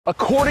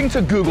According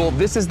to Google,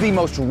 this is the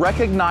most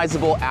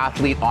recognizable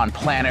athlete on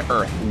planet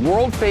Earth,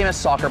 world famous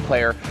soccer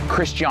player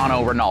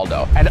Cristiano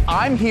Ronaldo. And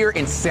I'm here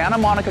in Santa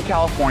Monica,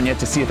 California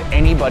to see if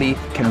anybody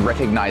can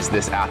recognize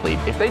this athlete.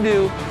 If they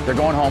do, they're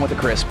going home with a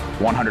crisp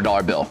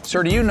 $100 bill.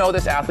 Sir, do you know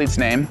this athlete's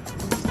name?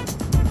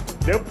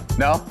 Nope.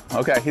 No?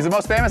 Okay, he's the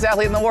most famous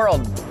athlete in the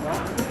world.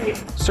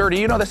 Sir, do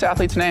you know this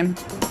athlete's name?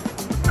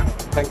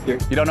 Thank you.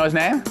 You don't know his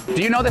name?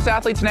 Do you know this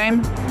athlete's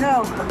name?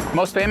 No.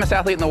 Most famous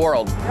athlete in the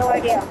world? No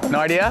idea. No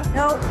idea?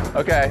 No.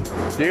 Okay.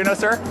 Do you know,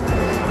 sir?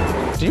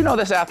 Do you know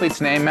this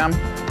athlete's name, ma'am?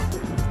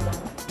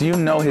 Do you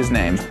know his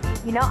name?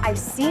 You know, I've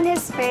seen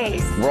his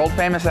face. World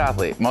famous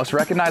athlete, most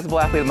recognizable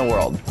athlete in the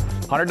world.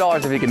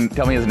 $100 if you can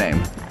tell me his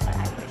name.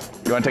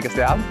 You want to take a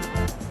stab?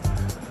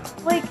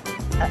 Like,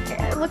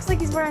 it looks like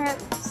he's wearing a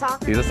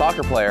soccer. He's a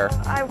soccer player.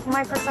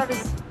 My first thought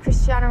is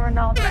Cristiano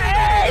Ronaldo.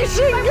 Hey,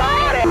 she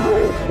got it!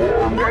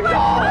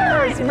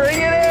 $100!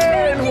 Bring it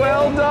in!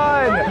 Well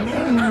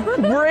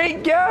done!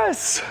 Great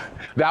guess!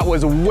 That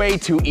was way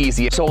too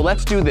easy. So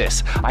let's do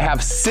this. I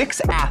have 6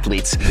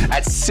 athletes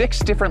at 6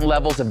 different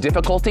levels of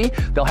difficulty.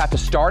 They'll have to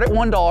start at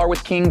 $1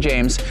 with King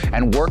James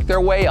and work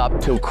their way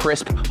up to a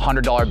crisp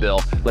 $100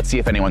 bill. Let's see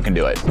if anyone can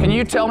do it. Can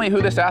you tell me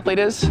who this athlete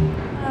is?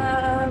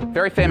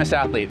 Very famous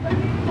athlete.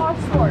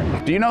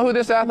 Do you know who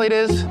this athlete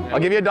is? I'll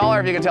give you $1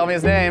 if you can tell me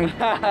his name.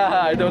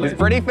 I don't. He's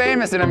pretty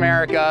famous in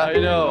America. I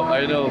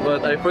know,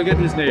 but I forget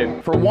his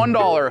name. For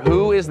 $1,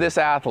 who is this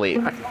athlete?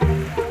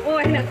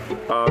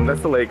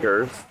 That's the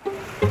Lakers.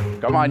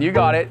 Come on, you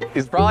got it.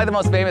 He's probably the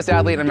most famous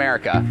athlete in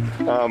America.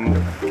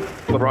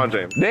 LeBron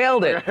James.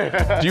 Nailed it.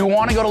 Do you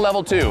want to go to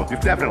level 2?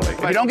 Definitely.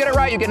 If you don't get it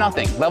right, you get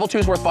nothing. Level 2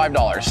 is worth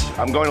 $5.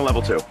 I'm going to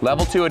level 2.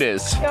 Level 2 it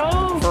is.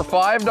 No. For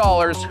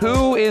 $5,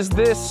 who is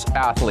this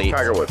athlete?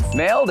 Tiger Woods.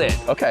 Nailed it.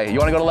 Okay, you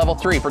want to go to level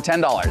 3 for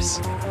 $10?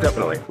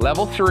 Definitely.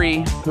 Level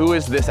 3, who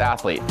is this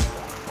athlete?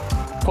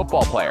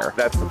 Football player.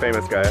 That's the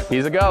famous guy.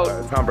 He's a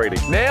goat. Tom Brady.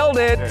 Nailed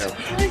it.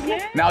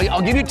 Yeah. Now,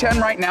 I'll give you 10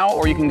 right now,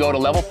 or you can go to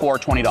level 4,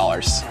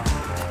 $20.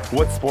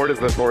 What sport is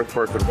the fourth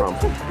person from?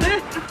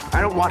 I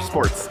don't watch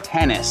sports.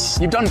 Tennis.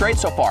 You've done great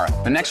so far.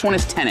 The next one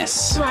is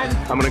tennis.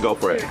 I'm gonna go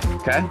for it.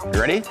 Okay, you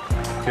ready?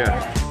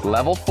 Yeah.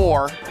 Level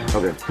 4.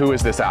 Okay. Who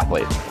is this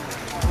athlete?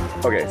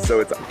 Okay,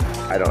 so it's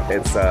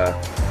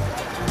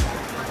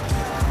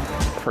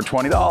For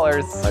 $20.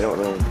 I don't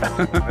know.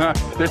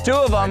 There's 2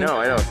 of them. I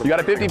know. You got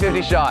a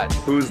 50-50 shot.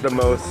 Who's the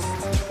most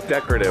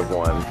decorative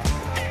one?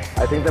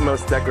 I think the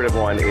most decorative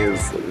one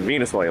is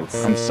Venus Williams.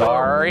 I'm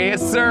sorry,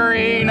 it's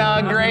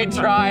Serena. Great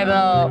try,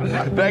 though.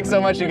 Thanks so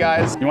much, you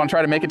guys. You want to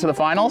try to make it to the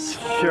finals?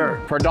 Sure.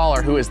 For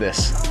 $1, who is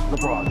this?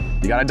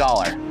 LeBron. You got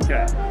 $1.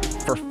 Yeah.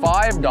 For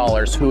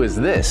 $5, who is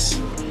this?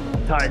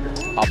 Tiger.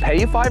 I'll pay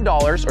you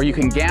 $5, or you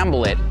can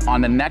gamble it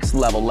on the next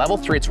level. Level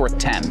 3, it's worth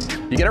 10.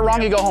 You get it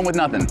wrong, you go home with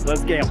nothing.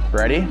 Let's gamble.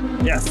 Ready?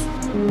 Yes.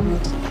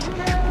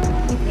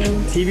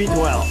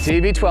 TB12.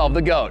 TB12,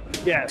 the GOAT.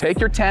 Yes. Take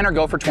your 10 or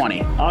go for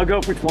 20. I'll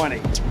go for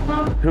 20.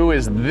 Who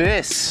is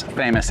this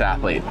famous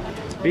athlete?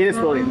 Venus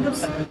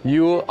Williams.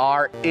 You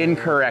are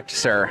incorrect,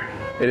 sir.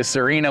 It is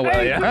Serena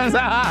Williams. Good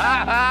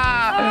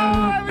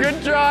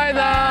try,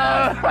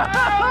 though.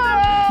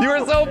 You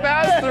were so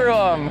fast through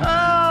them.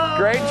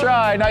 Great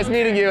try. Nice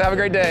meeting you. Have a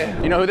great day.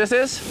 You know who this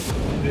is?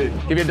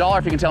 Give you $1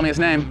 if you can tell me his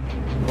name.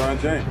 LeBron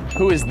James.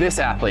 Who is this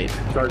athlete?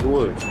 Tiger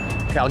Woods.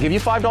 Okay, I'll give you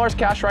 $5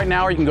 cash right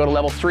now, or you can go to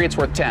level 3. It's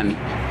worth 10.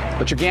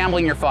 But you're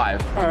gambling your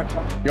 5. All right. You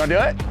want to do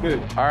it?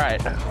 Good. All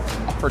right.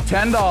 For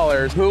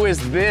 $10, who is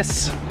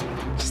this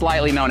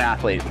slightly known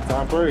athlete?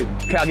 Tom Brady.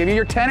 Okay, I'll give you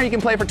your 10, or you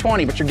can play for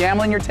 20, but you're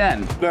gambling your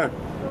 10. Done. You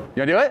want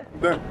to do it?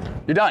 Done.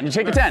 You're done. You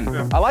take your 10.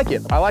 Yeah. I like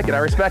it. I like it. I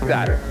respect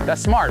that.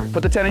 That's smart.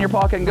 Put the 10 in your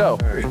pocket and go.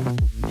 All right.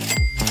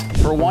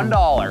 For $1,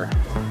 $1.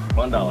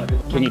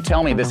 can you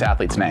tell me this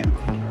athlete's name?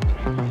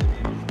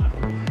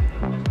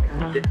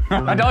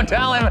 Don't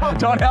tell him.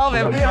 Don't help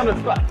him. on the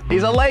spot.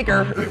 He's a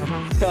Laker.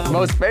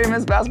 Most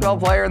famous basketball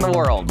player in the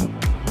world.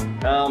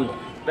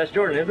 That's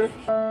Jordan, isn't it?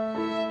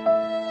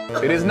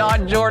 It is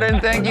not Jordan.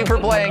 Thank you for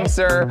playing,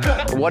 sir.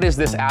 What is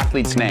this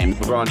athlete's name?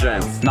 LeBron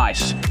James.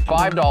 Nice.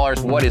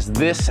 $5, what is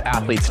this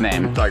athlete's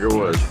name? Tiger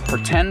Woods. For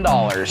 $10,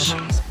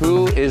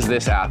 who is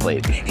this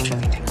athlete?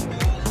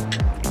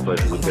 Plays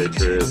for the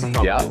Patriots.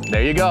 Yeah,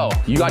 there you go.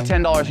 You got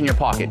 $10 in your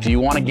pocket. Do you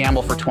want to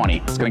gamble for 20?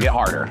 It's gonna get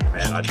harder.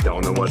 Man, I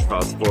don't know much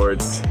about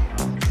sports.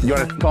 You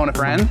want to phone a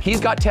friend? He's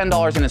got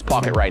 $10 in his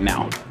pocket right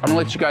now. I'm gonna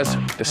let you guys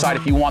decide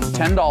if you want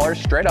 $10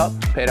 straight up,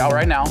 pay it out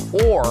right now,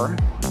 or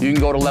you can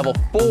go to level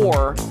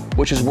 4,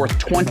 which is worth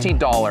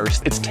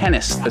 $20. It's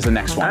tennis is the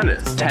next one.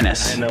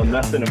 Tennis. I know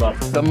nothing about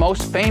this. The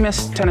most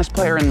famous tennis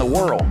player in the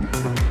world.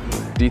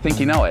 Do you think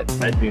you know it?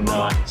 I do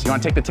not. So you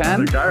want to take the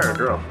 10? Guy or a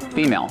girl?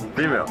 Female.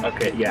 Female.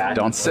 Okay, yeah.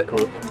 Don't sit.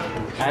 Cool.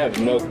 I have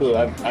no clue.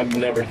 I've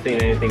never seen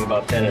anything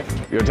about tennis.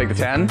 You gonna take the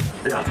 10?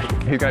 Yeah.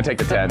 He's gonna take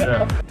the 10.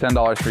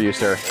 $10 for you,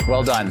 sir.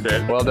 Well done.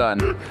 Well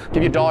done.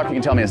 Give you $1 if you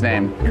can tell me his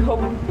name.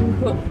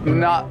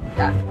 No,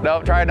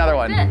 try another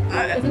one.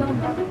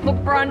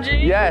 LeBron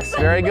James? Yes,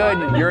 very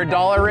good. You're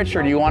 $1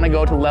 richer. Do you want to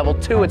go to level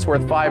 2? It's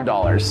worth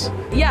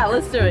 $5. Yeah,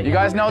 let's do it. You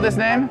guys know this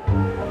name?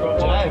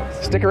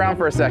 Stick around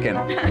for a second.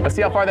 Let's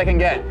see how far they can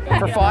get.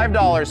 For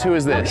 $5, who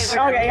is this?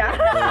 Okay,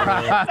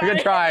 yeah. Good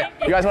try.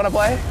 You guys want to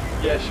play?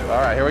 Yeah, sure.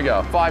 All right, here we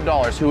go.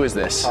 $5, who is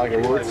this? Tiger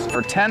Woods.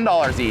 For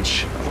 $10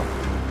 each,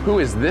 who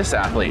is this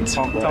athlete?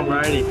 Tom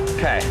Brady.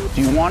 Okay,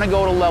 do you want to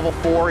go to level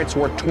 4? It's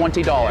worth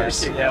 $20.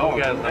 Yeah, we'll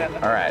get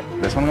that. All right,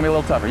 this one's gonna be a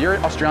little tougher. You're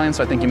Australian,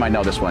 so I think you might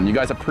know this one. You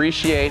guys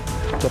appreciate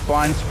the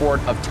fine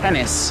sport of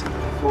tennis.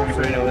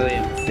 Serena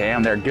Williams.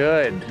 Damn, they're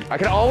good. I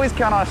can always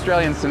count on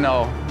Australians to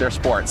know their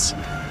sports.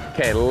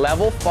 Okay,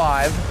 level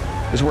 5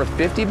 is worth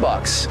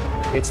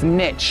 $50. It's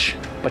niche,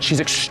 but she's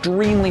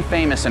extremely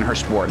famous in her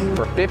sport.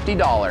 For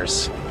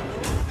 $50,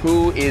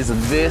 who is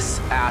this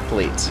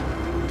athlete?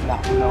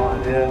 No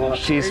idea.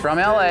 She's from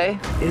LA.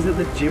 Is it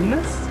the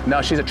gymnast?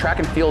 No, she's a track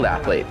and field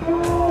athlete.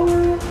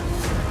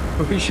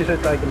 We should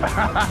have taken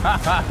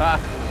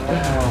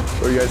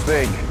What do you guys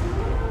think?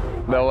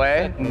 No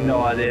way?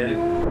 No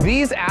idea.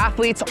 These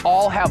athletes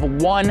all have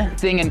one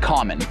thing in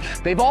common.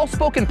 They've all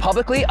spoken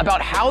publicly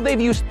about how they've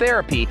used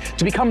therapy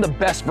to become the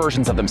best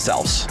versions of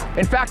themselves.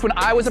 In fact, when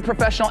I was a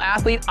professional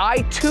athlete,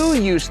 I too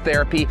used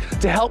therapy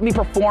to help me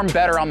perform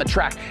better on the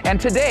track. And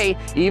today,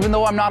 even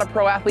though I'm not a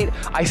pro athlete,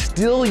 I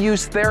still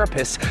use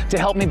therapists to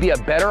help me be a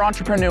better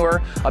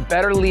entrepreneur, a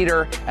better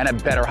leader, and a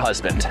better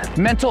husband.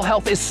 Mental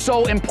health is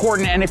so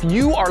important, and if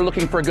you are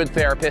looking for a good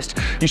therapist,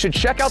 you should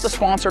check out the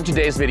sponsor of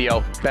today's video,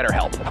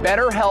 BetterHelp.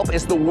 BetterHelp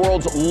is the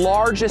world's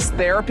largest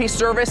therapy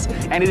service,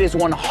 and it is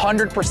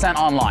 100%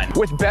 online.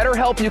 With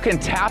BetterHelp, you can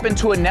tap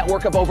into a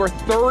network of over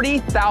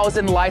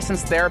 30,000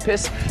 licensed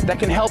therapists that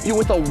can help you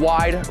with a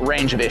wide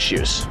range of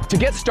issues. To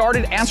get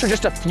started, answer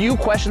just a few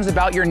questions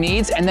about your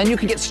needs, and then you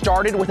can get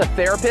started with a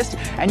therapist,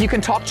 and you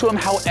can talk to them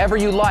however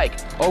you like,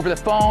 over the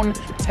phone,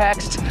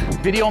 text,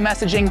 video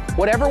messaging,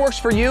 whatever works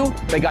for you,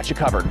 they got you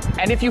covered.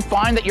 And if you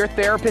find that your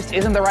therapist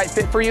isn't the right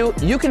fit for you,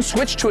 you can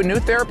switch to a new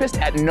therapist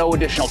at no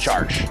additional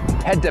charge.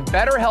 Head to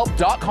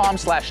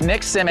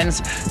betterhelp.com/Nick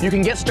Symmonds. You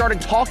can get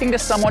started talking to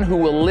someone who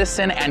will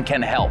listen and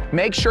can help.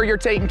 Make sure you're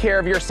taking care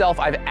of yourself.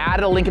 I've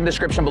added a link in the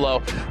description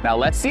below. Now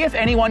let's see if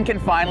anyone can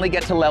finally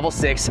get to level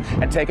 6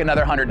 and take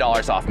another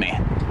 $100 off me.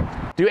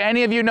 Do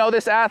any of you know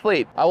this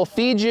athlete? I will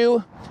feed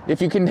you if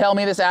you can tell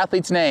me this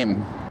athlete's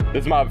name.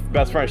 This is my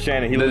best friend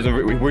Shannon. We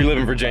live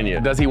in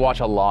Virginia. Does he watch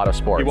a lot of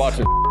sports? He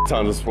watches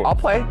tons of sports. I'll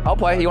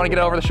play. You want to get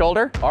over the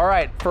shoulder? All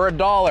right, for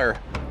 $1,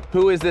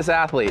 who is this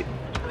athlete?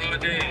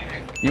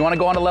 You want to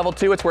go on to level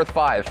 2? It's worth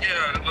 $5.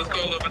 Yeah, let's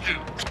go level 2.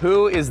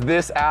 Who is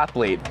this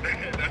athlete?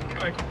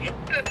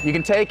 You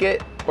can take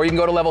it, or you can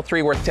go to level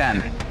 3 worth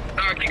 10.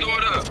 I keep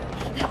going up.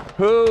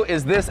 Who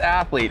is this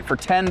athlete for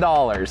 $10?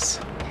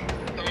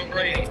 Tom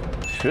Brady.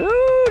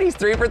 Shoot, he's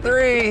 3 for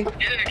 3.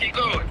 Yeah, keep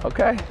going.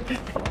 Okay.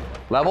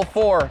 Level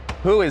 4,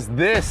 who is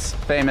this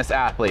famous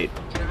athlete?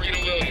 Serena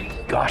Williams.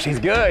 Gosh, he's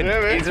good.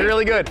 He's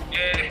really good.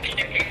 Yeah, keep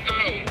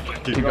going.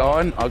 Keep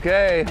going,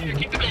 okay. Yeah,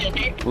 keep it going,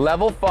 okay?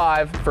 Level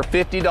 5 for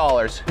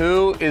 $50.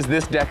 Who is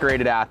this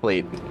decorated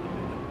athlete?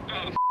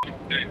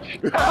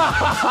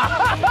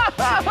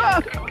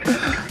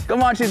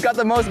 Come on, she's got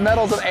the most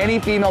medals of any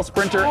female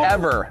sprinter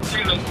ever.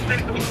 She's a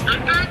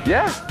sprinter?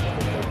 Yeah.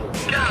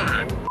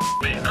 God,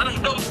 man, I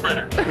don't know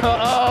sprinter.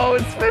 Oh,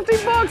 it's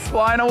 $50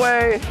 flying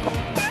away.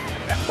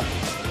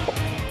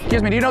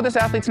 Excuse me, do you know this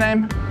athlete's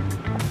name?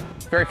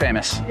 Very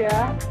famous.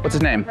 Yeah. What's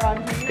his name?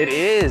 It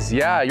is,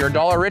 yeah. You're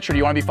 $1 richer. Do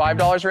you want to be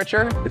 $5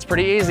 richer? It's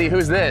pretty easy.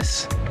 Who's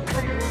this?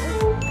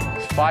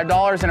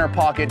 $5 in her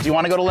pocket. Do you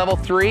want to go to level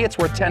 3? It's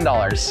worth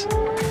 $10.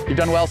 You've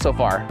done well so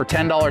far. For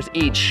 $10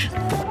 each.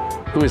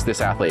 Who is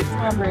this athlete?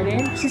 Tom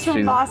Brady. She's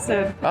from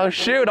Boston. Oh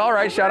shoot, all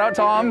right, shout out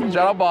Tom,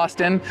 shout out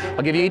Boston.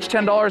 I'll give you each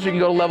 $10, you can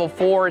go to level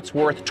 4, it's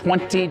worth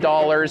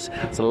 $20.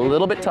 It's a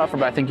little bit tougher,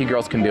 but I think you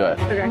girls can do it.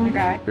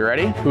 Okay. You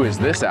ready? Who is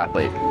this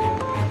athlete?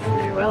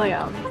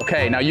 William.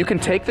 Okay, now you can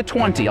take the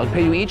 20, I'll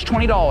pay you each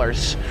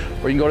 $20,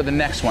 or you can go to the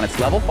next one. It's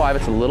level 5,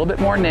 it's a little bit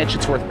more niche,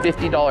 it's worth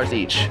 $50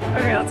 each.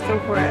 Okay, let's go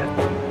for it.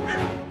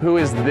 Who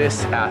is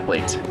this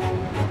athlete?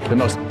 The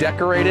most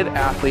decorated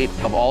athlete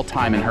of all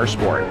time in her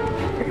sport.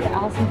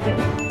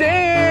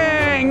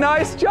 Dang,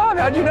 nice job.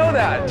 How'd you know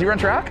that? Do you run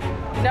track?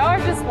 No,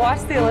 I've just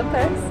watched the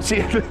Olympics.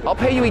 I'll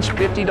pay you each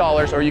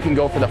 $50, or you can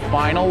go for the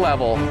final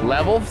level,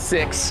 level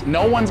 6.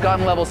 No one's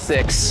gotten level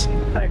 6,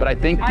 but I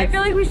think I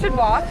feel like we should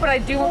walk, but I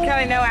do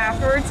kind of know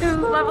afterwards who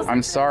levels.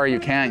 I'm sorry, you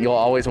can't. You'll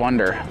always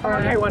wonder.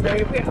 Okay,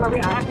 wondering if we are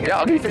happy? Yeah,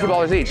 I'll give you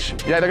 $50 each.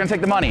 Yeah, they're gonna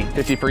take the money.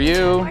 50 for you.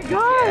 Oh my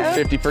gosh.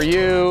 50 for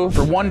you.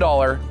 For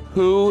 $1,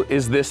 who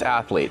is this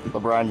athlete?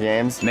 LeBron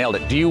James. Nailed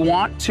it. Do you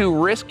want to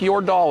risk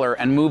your $1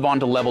 and move on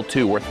to level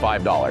 2 worth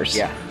 $5?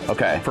 Yeah.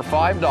 Okay, for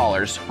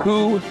 $5,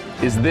 who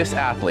is this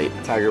athlete?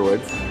 Tiger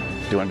Woods.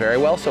 Doing very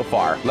well so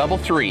far. Level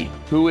 3,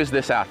 who is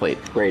this athlete?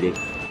 Brady.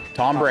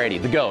 Tom Brady,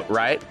 the GOAT,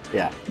 right?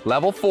 Yeah.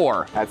 Level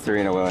 4. That's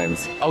Serena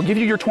Williams. I'll give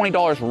you your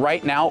 $20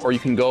 right now, or you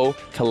can go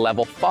to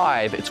level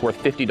 5. It's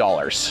worth $50.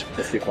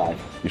 Let's do 5.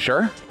 You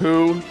sure?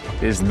 Who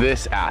is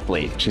this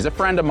athlete? She's a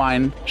friend of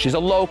mine. She's a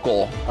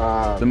local.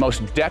 The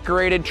most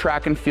decorated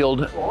track and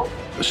field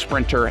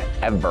sprinter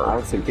ever.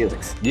 Allison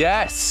Felix.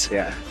 Yes.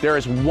 Yeah. There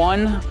is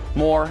one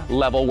more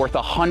level worth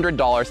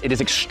 $100. It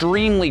is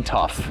extremely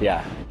tough.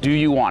 Yeah. Do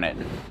you want it?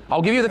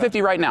 I'll give you the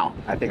 50 right now.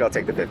 I think I'll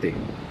take the 50.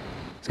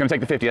 It's gonna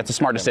take the 50, that's a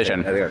smart decision.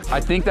 I think I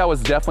think that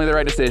was definitely the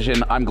right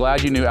decision. I'm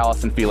glad you knew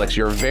Allison Felix.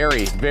 You're a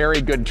very, very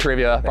good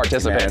trivia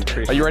participant.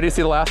 man. Are you ready to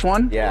see the last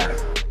one? Yeah.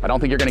 I don't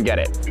think you're gonna get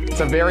it.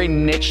 It's a very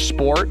niche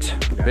sport,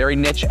 very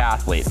niche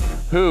athlete.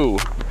 Who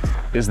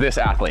is this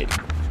athlete?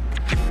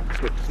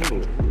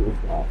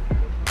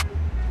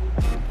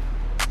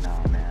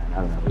 No, man, I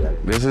don't know who that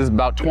is. This is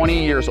about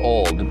 20 years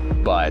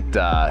old, but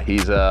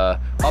he's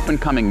a up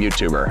and coming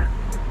YouTuber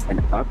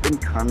An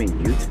up-and-coming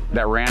YouTuber.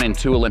 that ran in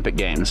 2 Olympic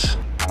Games.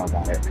 I don't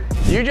got it.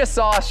 You just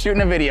saw us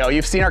shooting a video.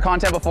 You've seen our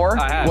content before?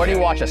 I have, Where do you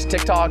yeah. watch us?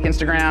 TikTok,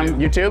 Instagram,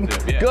 YouTube?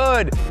 yeah.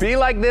 Good. Be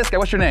like this guy.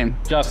 What's your name?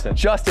 Justin.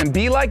 Justin.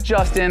 Be like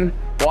Justin.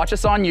 Watch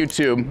us on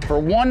YouTube for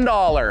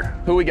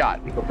 $1. Who we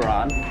got?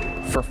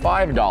 LeBron. For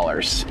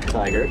 $5.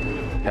 Tiger.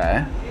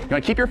 Okay. You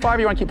want to keep your 5 or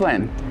you want to keep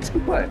playing? Let's go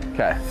play.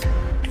 Okay.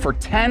 For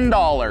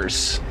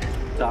 $10.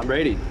 Tom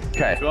Brady.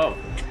 Okay. 12.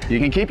 You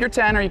can keep your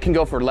 10 or you can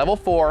go for level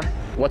 4.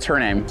 What's her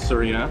name?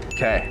 Serena.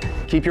 Okay.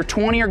 Keep your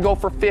 20 or go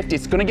for 50.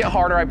 It's gonna get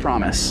harder, I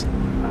promise.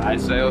 I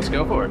say let's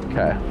go for it.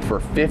 Okay. For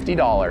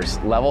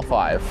 $50, level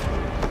 5.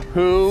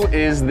 Who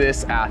is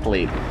this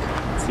athlete?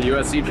 It's the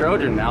USC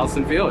Trojan,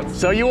 Allison Felix.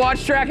 So you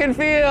watch track and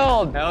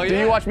field. Hell Do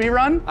yeah. you watch me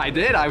run? I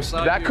did. I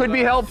saw That you, could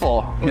be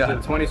helpful. Was it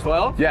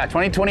 2012? Yeah,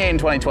 2028 and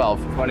 2012.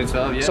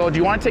 2012, yeah. So do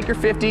you want to take your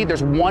 50?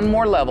 There's one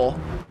more level,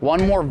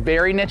 one more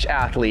very niche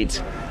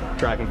athlete.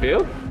 track and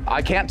field? I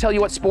can't tell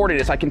you what sport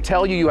it is. I can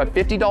tell you have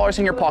 $50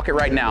 in your pocket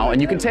right now,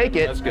 and you can take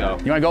it. Let's go.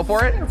 You want to go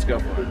for it? Let's go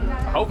for it.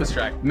 I hope it's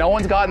track. No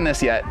one's gotten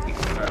this yet. All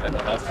right,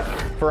 that's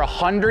fine. For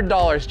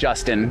 $100,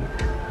 Justin,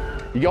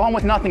 you go home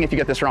with nothing if you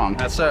get this wrong.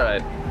 That's all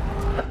right.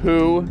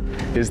 Who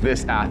is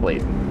this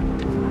athlete?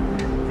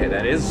 Okay,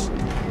 that's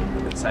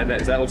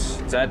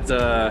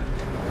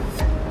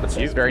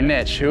you. It's very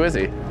niche. Who is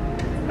he?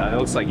 It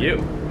looks like you.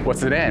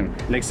 What's the name?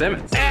 Nick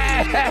Symmonds.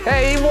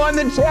 Hey, he won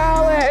the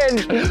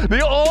challenge!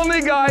 The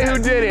only guy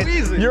who did it.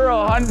 easy. You're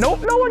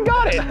nope, no one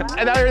got it.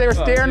 And they were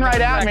staring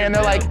right at me and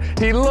they're like,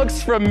 he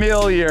looks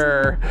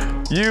familiar.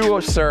 You,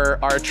 sir,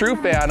 are a true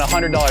fan,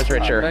 $100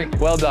 richer. thank you.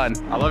 Well done.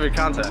 I love your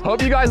content.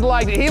 Hope you guys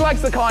liked it. He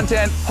likes the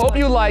content. Hope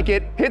you like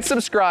it. Hit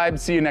subscribe.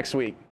 See you next week.